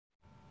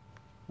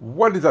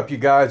What is up, you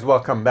guys?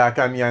 Welcome back.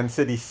 I'm Yan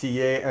City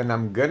CA, and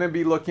I'm gonna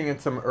be looking at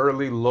some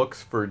early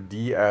looks for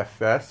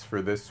DFS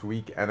for this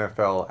week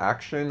NFL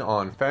action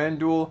on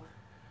FanDuel.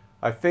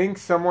 I think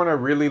someone I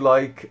really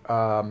like,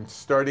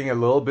 starting a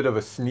little bit of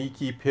a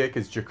sneaky pick,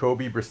 is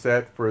Jacoby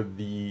Brissett for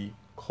the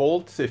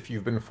Colts. If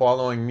you've been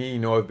following me, you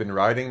know I've been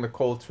riding the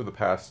Colts for the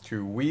past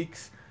 2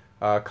 weeks,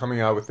 coming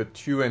out with a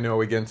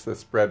 2-0 against the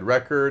spread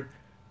record.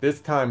 This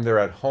time they're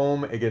at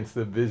home against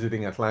the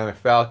visiting Atlanta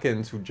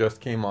Falcons, who just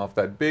came off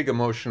that big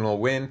emotional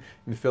win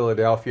in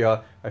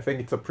Philadelphia. I think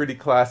it's a pretty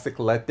classic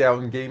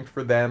letdown game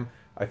for them.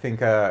 I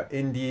think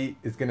Indy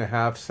is going to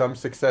have some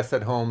success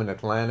at home, and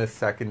Atlanta's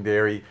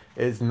secondary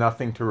is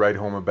nothing to write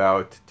home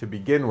about to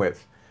begin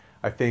with.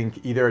 I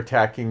think either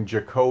attacking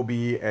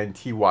Jacoby and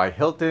T.Y.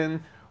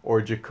 Hilton or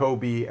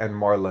Jacoby and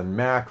Marlon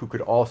Mack, who could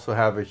also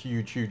have a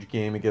huge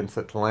game against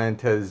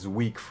Atlanta's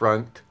weak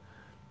front.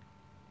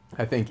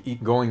 I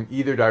think going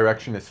either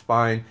direction is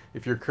fine.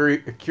 If you're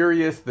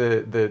curious,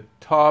 the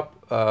top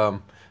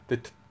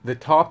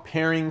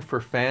pairing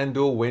for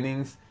FanDuel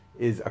winnings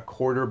is a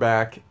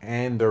quarterback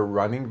and their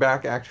running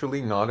back.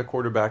 Actually, not a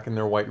quarterback and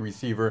their wide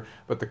receiver,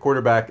 but the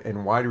quarterback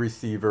and wide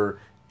receiver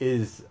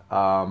is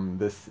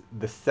the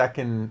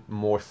second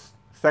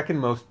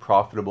most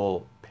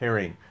profitable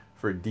pairing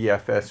for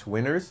DFS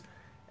winners.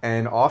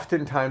 And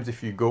oftentimes,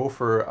 if you go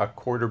for a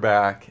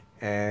quarterback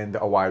and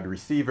a wide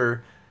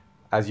receiver,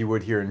 as you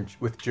would here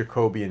with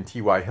Jacoby and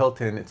T.Y.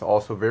 Hilton, it's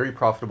also very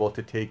profitable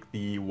to take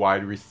the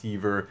wide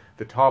receiver,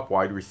 the top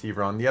wide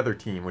receiver on the other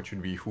team, which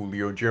would be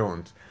Julio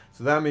Jones.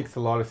 So that makes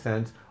a lot of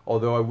sense,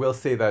 although I will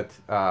say that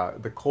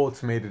the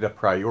Colts made it a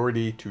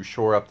priority to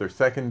shore up their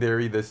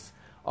secondary this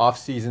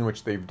offseason,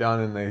 which they've done,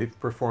 and they've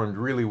performed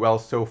really well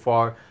so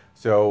far.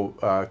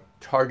 So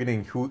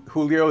targeting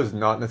Julio is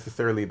not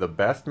necessarily the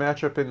best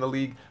matchup in the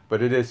league,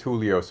 but it is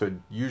Julio, so it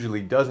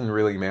usually doesn't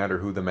really matter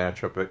who the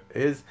matchup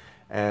is.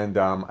 And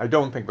I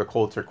don't think the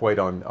Colts are quite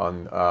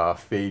on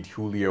fade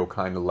Julio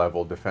kind of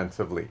level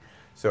defensively.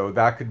 So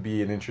that could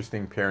be an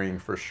interesting pairing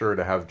for sure,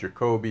 to have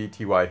Jacoby,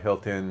 T.Y.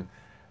 Hilton,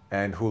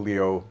 and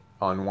Julio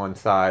on one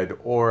side,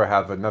 or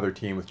have another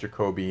team with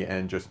Jacoby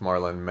and just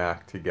Marlon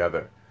Mack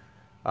together.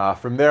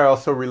 From there, I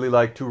also really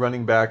like two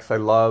running backs I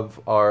love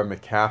are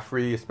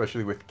McCaffrey,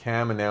 especially with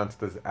Cam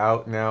announced as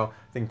out now.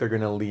 I think they're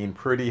going to lean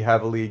pretty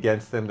heavily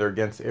against them. They're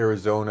against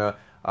Arizona,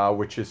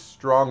 which is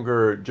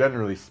stronger,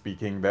 generally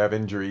speaking. They have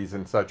injuries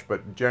and such,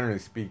 but generally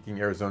speaking,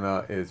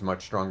 Arizona is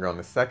much stronger on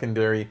the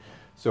secondary.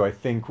 So I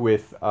think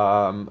with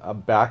a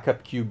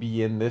backup QB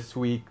in this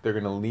week, they're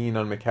going to lean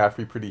on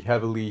McCaffrey pretty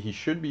heavily. He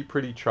should be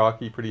pretty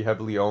chalky, pretty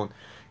heavily owned.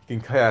 He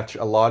can catch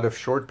a lot of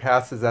short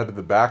passes out of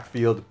the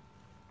backfield,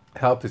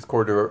 help his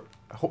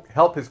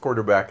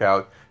quarterback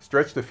out,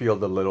 stretch the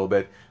field a little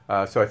bit.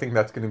 So I think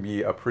that's going to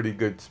be a pretty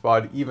good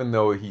spot, even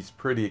though he's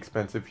pretty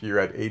expensive here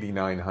at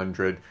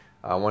 8,900.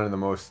 One of the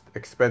most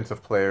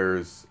expensive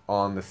players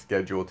on the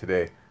schedule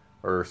today,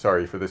 or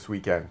sorry, for this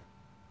weekend.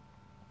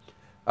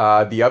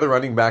 The other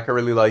running back I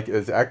really like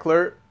is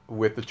Eckler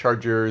with the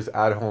Chargers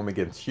at home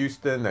against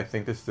Houston. I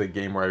think this is a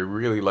game where I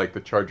really like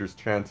the Chargers'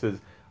 chances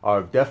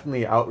of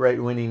definitely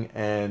outright winning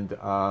and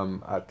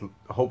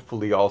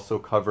hopefully also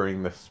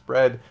covering the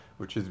spread,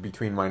 which is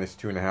between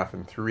 -2.5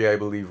 and 3, I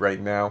believe, right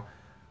now.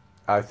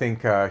 I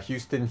think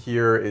Houston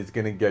here is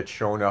going to get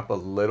shown up a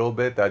little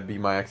bit. That'd be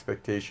my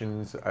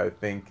expectations. I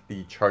think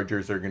the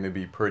Chargers are going to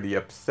be pretty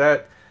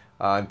upset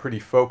and pretty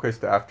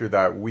focused after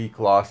that weak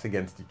loss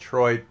against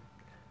Detroit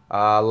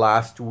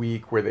last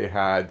week, where they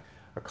had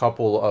a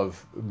couple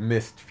of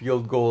missed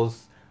field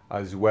goals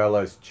as well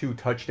as 2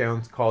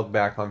 touchdowns called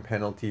back on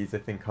penalties. I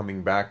think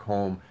coming back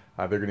home,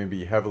 they're going to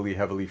be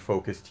heavily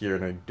focused here,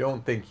 and I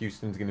don't think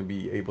Houston's going to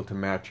be able to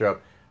match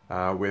up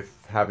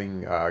with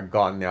having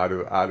gotten out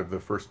of the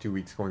first 2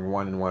 weeks going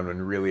 1-1,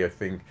 and really I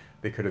think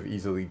they could have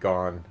easily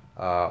gone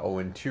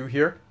 0-2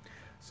 here.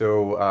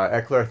 So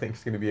Eckler, I think,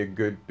 is going to be a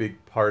good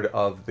big part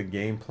of the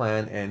game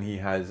plan, and he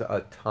has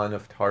a ton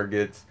of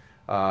targets.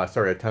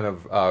 A ton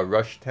of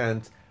rush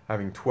attempts,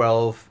 having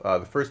 12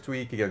 the first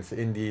week against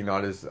Indy,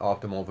 not as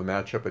optimal of a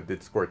matchup, but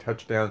did score a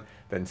touchdown.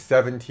 Then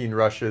 17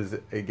 rushes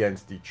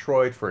against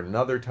Detroit for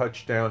another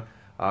touchdown.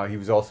 He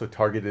was also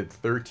targeted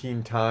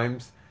 13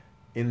 times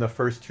in the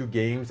first 2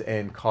 games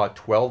and caught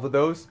 12 of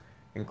those,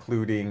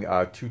 including 2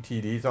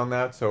 TDs on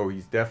that. So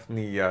he's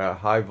definitely a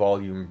high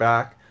volume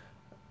back.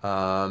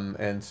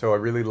 And so I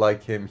really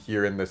like him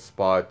here in this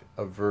spot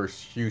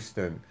versus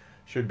Houston.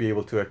 Should be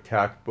able to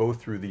attack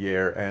both through the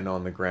air and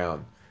on the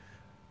ground.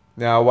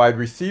 Now, wide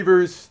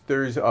receivers,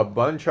 there's a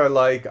bunch I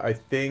like. I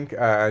think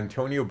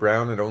Antonio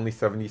Brown at only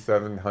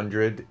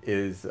 7,700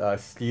 is a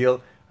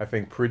steal. I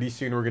think pretty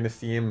soon we're going to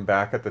see him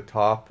back at the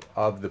top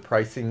of the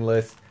pricing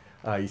list.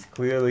 He's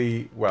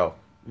clearly, well,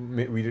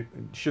 we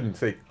shouldn't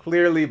say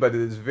clearly, but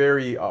it is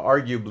very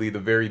arguably the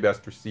very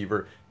best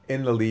receiver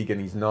in the league, and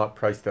he's not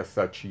priced as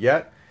such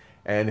yet.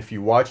 And if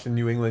you watched the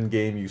New England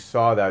game, you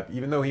saw that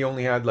even though he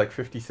only had like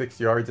 56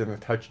 yards and a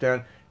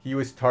touchdown, he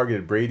was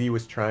targeted. Brady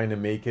was trying to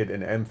make it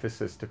an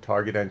emphasis to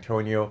target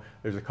Antonio.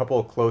 There's a couple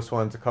of close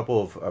ones, a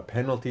couple of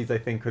penalties I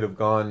think could have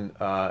gone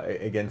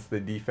against the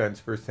defense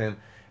versus him.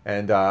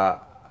 And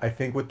I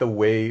think with the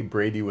way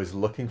Brady was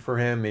looking for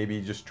him,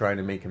 maybe just trying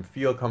to make him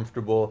feel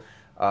comfortable,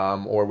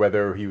 or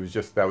whether he was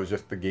just that was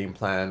just the game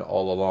plan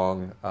all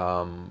along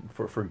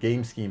for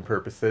game scheme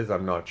purposes.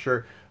 I'm not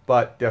sure.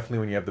 But definitely,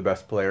 when you have the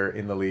best player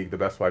in the league, the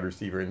best wide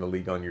receiver in the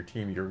league on your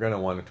team, you're going to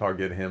want to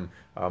target him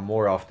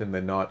more often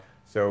than not.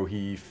 So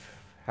he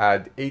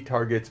had 8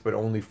 targets, but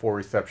only 4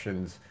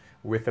 receptions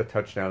with a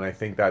touchdown. I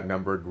think that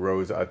number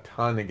grows a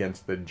ton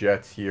against the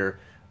Jets here.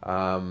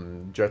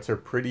 Jets are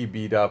pretty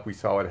beat up. We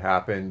saw what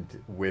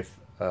happened with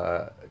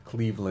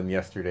Cleveland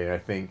yesterday. I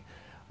think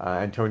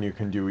Antonio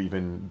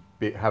can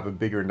have a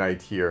bigger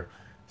night here.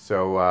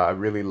 So I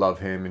really love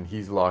him, and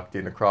he's locked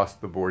in across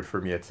the board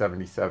for me at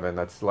 77.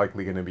 That's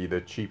likely going to be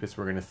the cheapest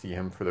we're going to see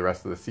him for the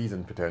rest of the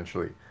season,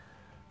 potentially.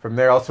 From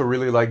there, I also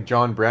really like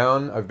John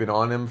Brown. I've been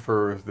on him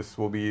for, this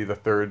will be the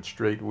 3rd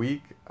straight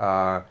week.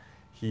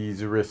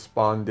 He's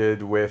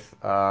responded with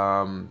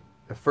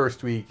the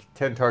first week,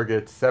 10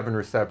 targets, 7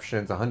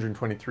 receptions,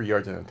 123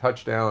 yards and a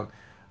touchdown.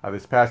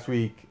 This past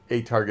week,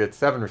 8 targets,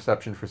 7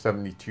 receptions for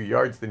 72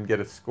 yards. Didn't get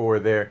a score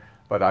there.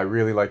 But I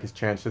really like his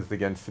chances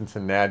against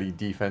Cincinnati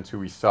defense, who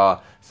we saw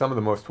some of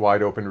the most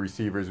wide open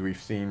receivers we've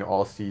seen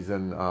all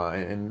season,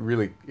 and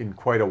really in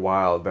quite a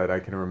while that I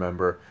can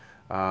remember.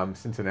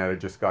 Cincinnati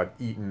just got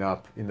eaten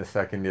up in the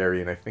secondary,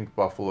 and I think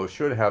Buffalo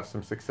should have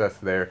some success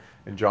there.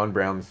 And John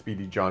Brown, the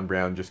speedy John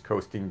Brown, just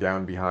coasting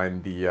down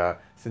behind the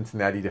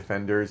Cincinnati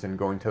defenders and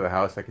going to the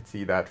house. I could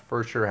see that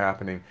for sure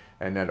happening.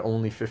 And at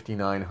only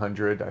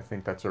 5,900, I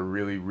think that's a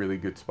really, really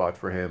good spot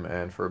for him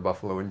and for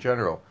Buffalo in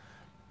general.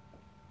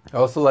 I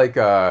also like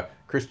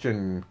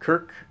Christian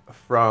Kirk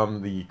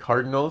from the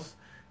Cardinals.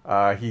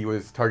 He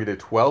was targeted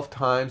 12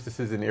 times.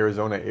 This is an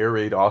Arizona air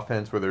raid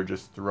offense where they're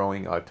just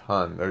throwing a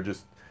ton. They're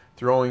just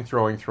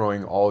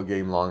throwing all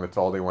game long. That's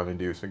all they want to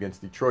do. So against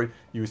Detroit,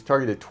 he was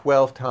targeted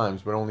 12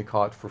 times, but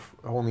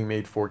only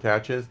made 4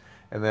 catches.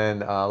 And then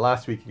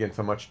last week against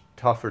a much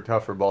tougher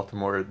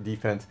Baltimore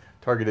defense,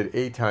 targeted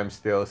 8 times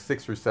still,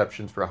 6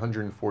 receptions for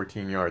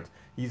 114 yards.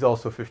 He's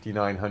also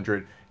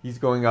 5,900. He's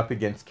going up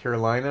against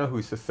Carolina,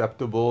 who's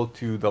susceptible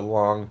to the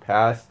long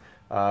pass.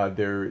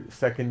 Their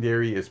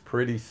secondary is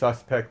pretty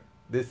suspect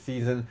this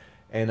season,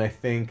 and I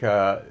think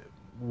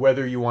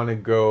whether you want to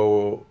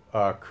go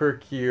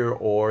Kirk here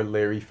or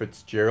Larry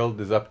Fitzgerald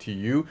is up to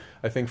you.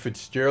 I think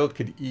Fitzgerald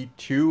could eat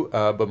too,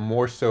 but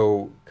more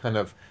so kind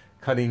of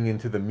cutting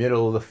into the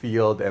middle of the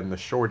field and the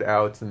short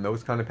outs and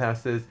those kind of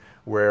passes,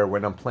 where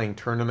when I'm playing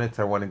tournaments,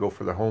 I want to go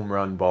for the home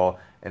run ball,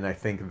 and I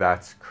think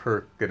that's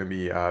Kirk going to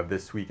be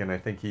this week, and I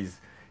think he's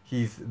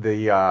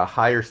the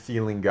higher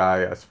ceiling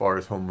guy as far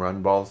as home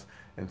run balls,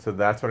 and so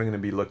that's what I'm going to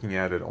be looking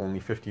at only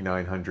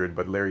 5,900,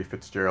 but Larry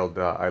Fitzgerald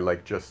I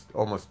like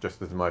almost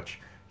just as much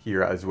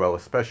here as well,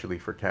 especially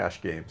for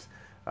cash games.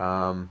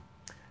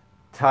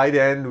 Tight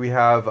end, we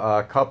have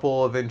a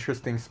couple of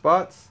interesting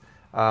spots.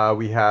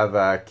 We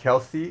have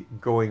Kelsey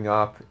going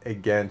up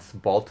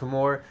against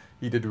Baltimore.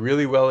 He did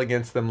really well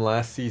against them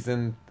last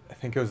season. I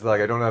think it was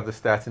I don't have the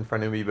stats in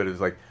front of me, but it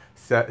was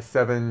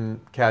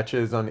 7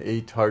 catches on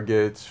 8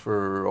 targets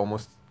for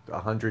almost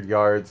 100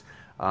 yards.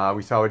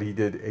 We saw what he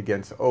did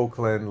against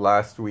Oakland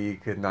last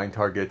week, 9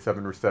 targets,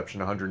 7 reception,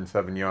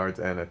 107 yards,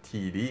 and a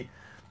TD.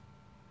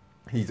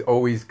 He's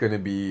always going to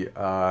be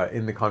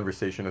in the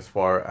conversation as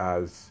far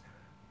as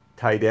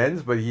tight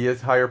ends, but he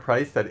is higher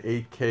priced at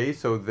 8K,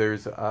 so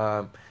there's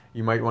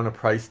you might want to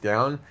price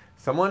down.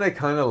 Someone I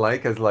kind of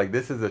like as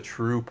this is a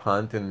true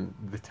punt, and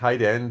the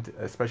tight end,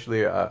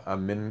 especially a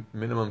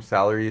minimum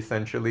salary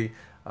essentially,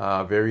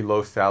 very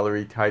low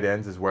salary tight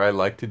ends is where I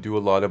like to do a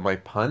lot of my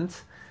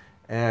punts.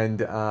 And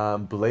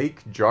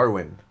Blake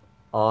Jarwin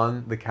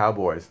on the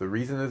Cowboys. The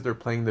reason is they're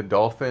playing the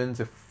Dolphins.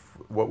 If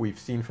what we've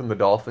seen from the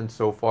Dolphins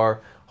so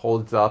far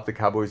holds up, the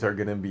Cowboys are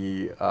going to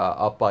be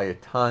up by a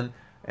ton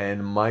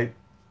and might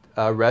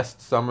rest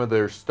some of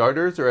their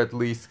starters, or at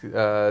least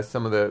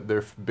some of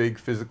their big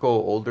physical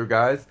older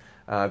guys.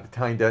 The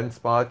tight end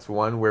spot's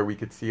one where we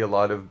could see a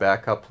lot of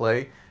backup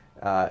play.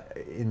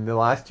 In the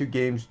last 2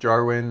 games,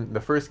 Jarwin, the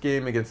first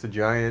game against the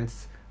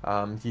Giants,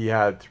 he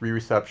had 3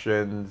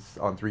 receptions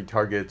on 3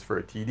 targets for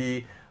a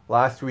TD.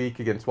 Last week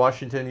against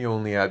Washington, he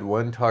only had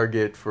 1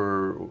 target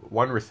for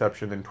 1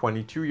 reception and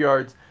 22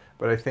 yards.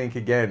 But I think,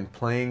 again,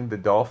 playing the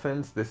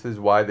Dolphins, this is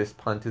why this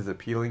punt is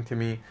appealing to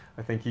me.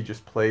 I think he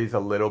just plays a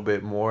little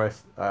bit more,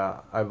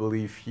 I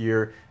believe,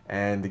 here.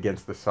 And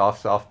against the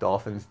soft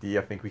Dolphins D,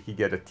 I think we could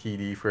get a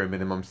TD for a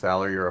minimum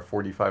salary or a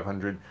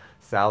 4,500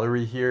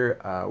 salary here,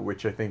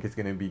 which I think is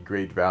going to be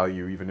great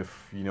value, even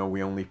if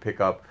we only pick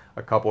up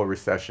a couple of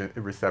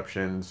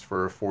receptions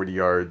for 40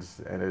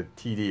 yards and a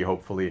TD.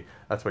 Hopefully,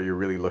 that's what you're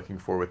really looking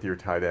for with your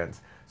tight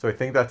ends. So I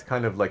think that's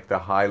kind of the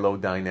high-low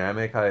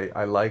dynamic.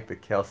 I like the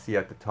Kelsey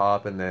at the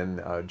top and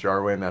then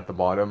Jarwin at the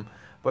bottom.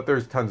 But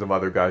there's tons of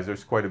other guys.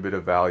 There's quite a bit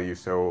of value.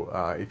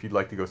 So if you'd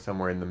like to go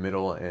somewhere in the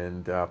middle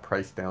and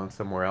price down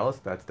somewhere else,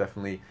 that's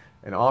definitely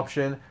an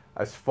option.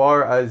 As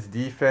far as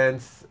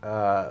defense,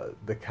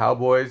 the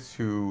Cowboys,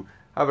 who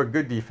have a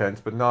good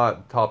defense but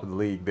not top of the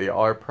league, they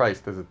are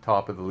priced as a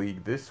top of the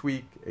league this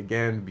week,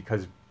 again,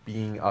 because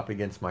being up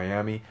against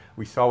Miami.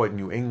 We saw what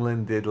New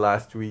England did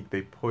last week.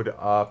 They put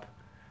up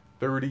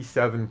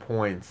 37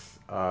 points,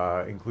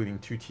 including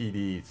 2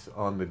 TDs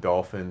on the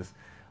Dolphins.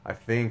 I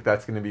think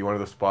that's going to be one of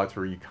those spots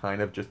where you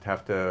kind of just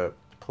have to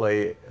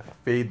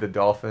fade the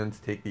Dolphins,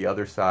 take the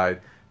other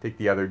side, take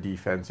the other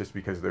defense, just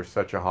because they're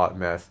such a hot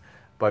mess.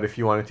 But if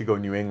you wanted to go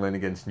New England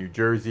against New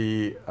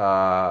Jersey,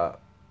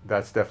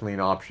 that's definitely an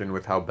option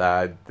with how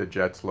bad the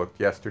Jets looked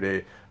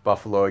yesterday.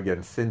 Buffalo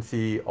against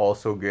Cincy,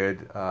 also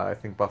good. I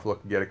think Buffalo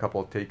could get a couple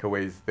of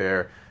takeaways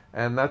there.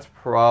 And that's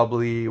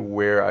probably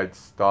where I'd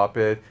stop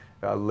it.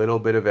 A little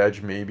bit of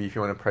edge maybe if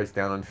you want to price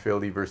down on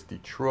Philly versus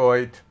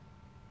Detroit.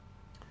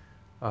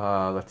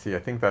 Let's see. I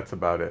think that's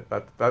about it.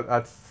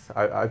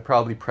 I'd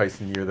probably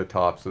price near the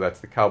top. So that's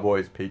the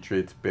Cowboys,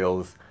 Patriots,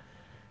 Bills,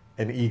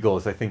 and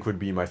Eagles. I think would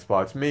be my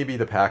spots. Maybe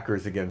the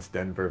Packers against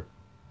Denver,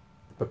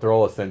 but they're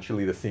all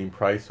essentially the same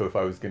price. So if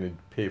I was going to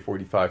pay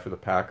 45 for the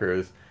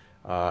Packers,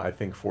 I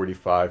think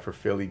 45 for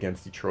Philly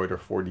against Detroit or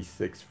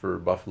 46 for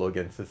Buffalo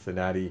against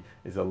Cincinnati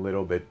is a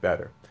little bit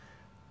better.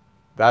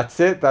 That's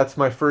it. That's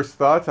my first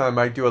thoughts. I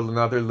might do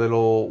another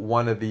little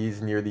one of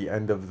these near the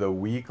end of the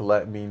week.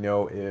 Let me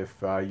know if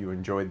you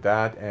enjoyed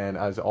that. And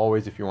as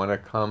always, if you want to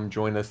come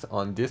join us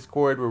on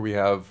Discord, where we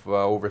have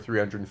over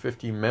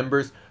 350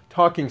 members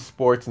talking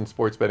sports and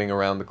sports betting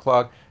around the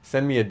clock,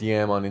 send me a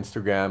DM on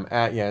Instagram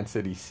at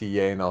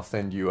YanCityCA, and I'll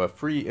send you a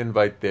free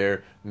invite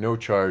there. No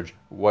charge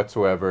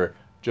whatsoever.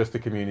 Just a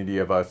community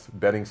of us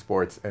betting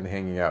sports and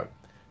hanging out.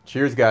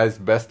 Cheers, guys.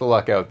 Best of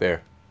luck out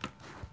there.